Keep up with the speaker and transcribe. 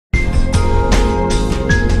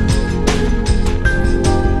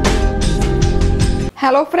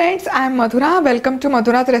Hello friends, I am Madhura. Welcome to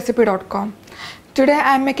madhurasrecipe.com. Today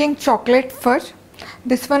I am making chocolate fudge.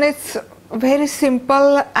 This one is very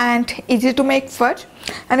simple and easy to make fudge,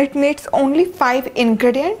 and it needs only 5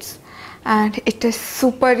 ingredients and it is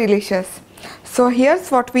super delicious. So here's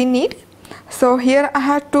what we need. So here I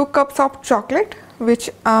have 2 cups of chocolate which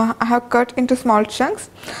I have cut into small chunks.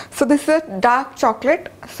 So this is a dark chocolate.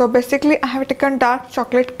 So basically I have taken dark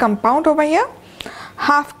chocolate compound over here.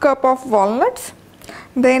 Half cup of walnuts.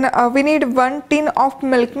 Then we need 1 tin of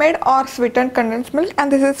Milkmaid or sweetened condensed milk,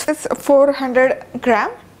 and this is 400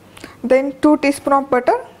 gram. Then 2 teaspoons of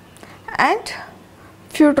butter and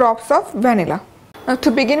few drops of vanilla. Now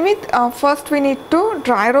to begin with, first we need to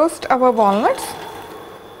dry roast our walnuts.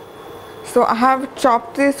 So I have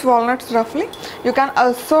chopped these walnuts roughly. You can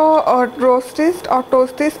also roast this or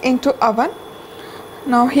toast this into oven.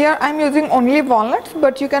 Now here I am using only walnuts,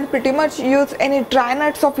 but you can pretty much use any dry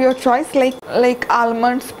nuts of your choice like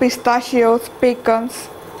almonds, pistachios, pecans,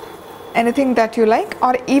 anything that you like,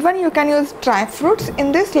 or even you can use dry fruits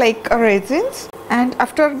in this like raisins. And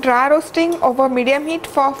after dry roasting over medium heat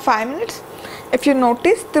for 5 minutes, if you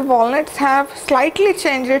notice, the walnuts have slightly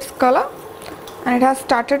changed its color and it has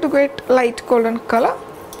started to get light golden color.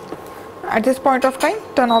 At this point of time,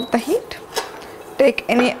 turn off the heat. Take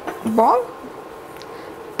any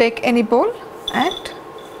bowl and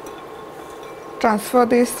transfer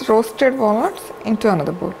these roasted walnuts into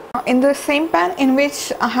another bowl. In the same pan in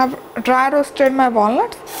which I have dry roasted my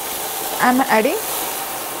walnuts, I am adding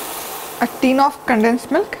a tin of condensed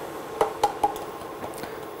milk.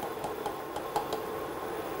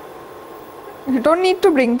 You don't need to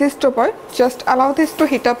bring this to boil, just allow this to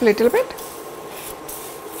heat up a little bit.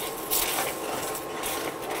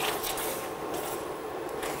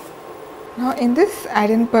 Now in this add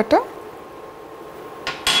in butter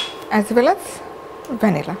as well as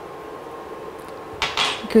vanilla.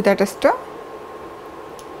 Give that a stir.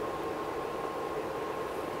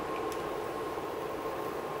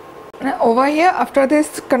 Now over here, after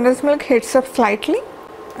this condensed milk heats up slightly,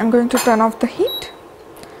 I am going to turn off the heat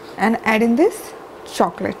and add in this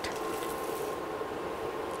chocolate.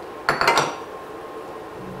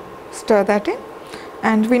 Stir that in,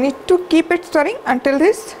 and we need to keep it stirring until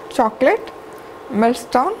this chocolate melts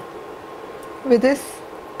down with this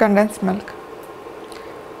condensed milk.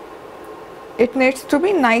 It needs to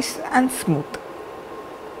be nice and smooth.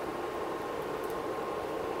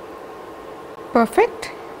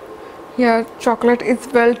 Perfect. Here chocolate is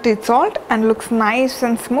well dissolved and looks nice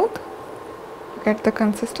and smooth. Look at the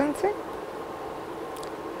consistency.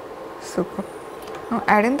 Super. Now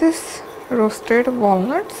add in this roasted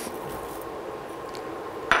walnuts.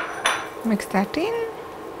 Mix that in.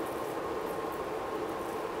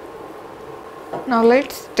 Now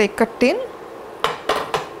let's take a tin.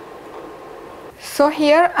 So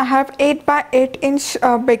here I have 8 by 8 inch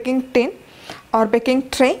baking tin or baking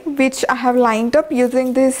tray, which I have lined up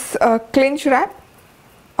using this clinch wrap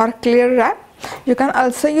or clear wrap. You can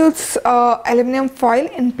also use aluminum foil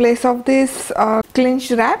in place of this clinch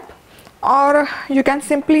wrap, or you can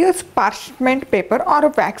simply use parchment paper or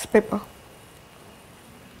wax paper.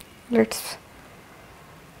 Let's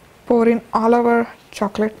pour in all our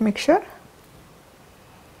chocolate mixture.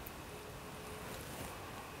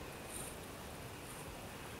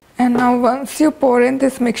 And now once you pour in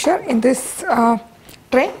this mixture in this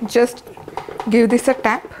tray, just give this a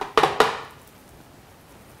tap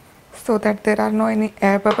so that there are no any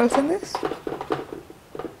air bubbles in this.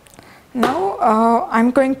 Now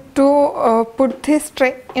I'm going to put this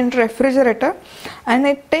tray in refrigerator, and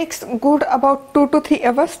it takes good about 2 to 3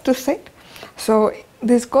 hours to set. So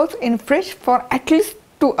this goes in fridge for at least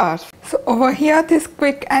 2 hours. So over here this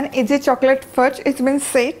quick and easy chocolate fudge is been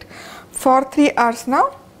set for 3 hours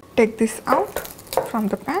now. Take this out from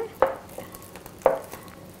the pan.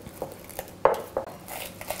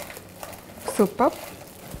 Superb.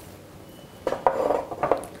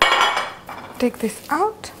 Take this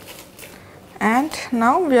out, and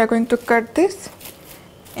now we are going to cut this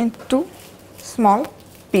into small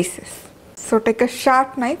pieces. So take a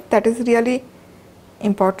sharp knife, that is really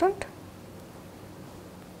important.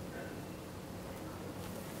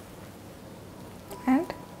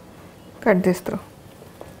 And cut this through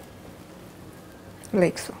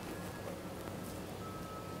like so.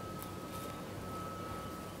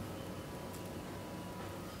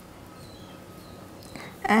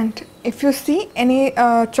 And if you see any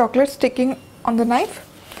chocolate sticking on the knife,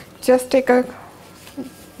 just take a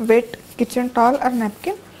wet kitchen towel or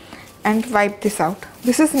napkin and wipe this out.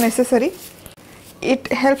 This is necessary. It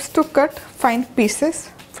helps to cut fine pieces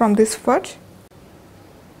from this fudge.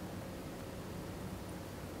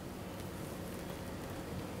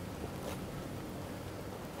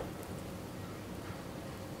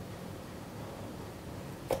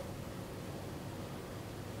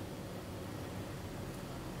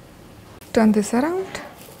 Turn this around.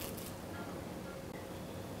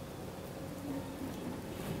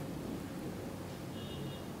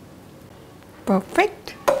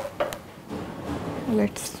 Perfect.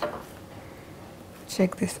 Let's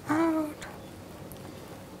check this out.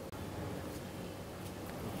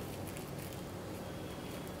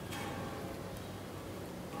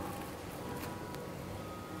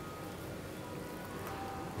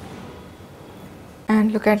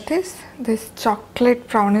 And look at this. This chocolate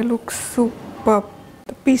brownie looks superb.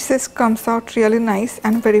 The pieces comes out really nice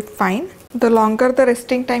and very fine. The longer the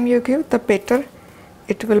resting time you give, the better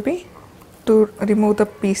it will be to remove the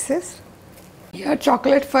pieces. Your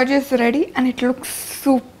chocolate fudge is ready and it looks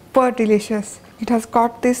super delicious. It has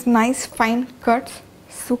got these nice fine cuts.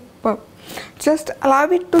 Superb. Just allow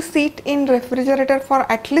it to sit in refrigerator for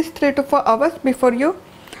at least 3 to 4 hours before you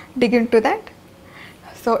dig into that.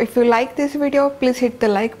 So if you like this video, please hit the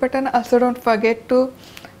like button. Also don't forget to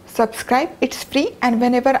subscribe. It's free, and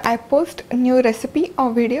whenever I post a new recipe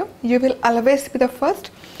or video, you will always be the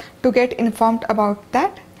first to get informed about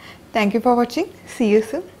that. Thank you for watching. See you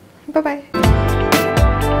soon. Bye bye.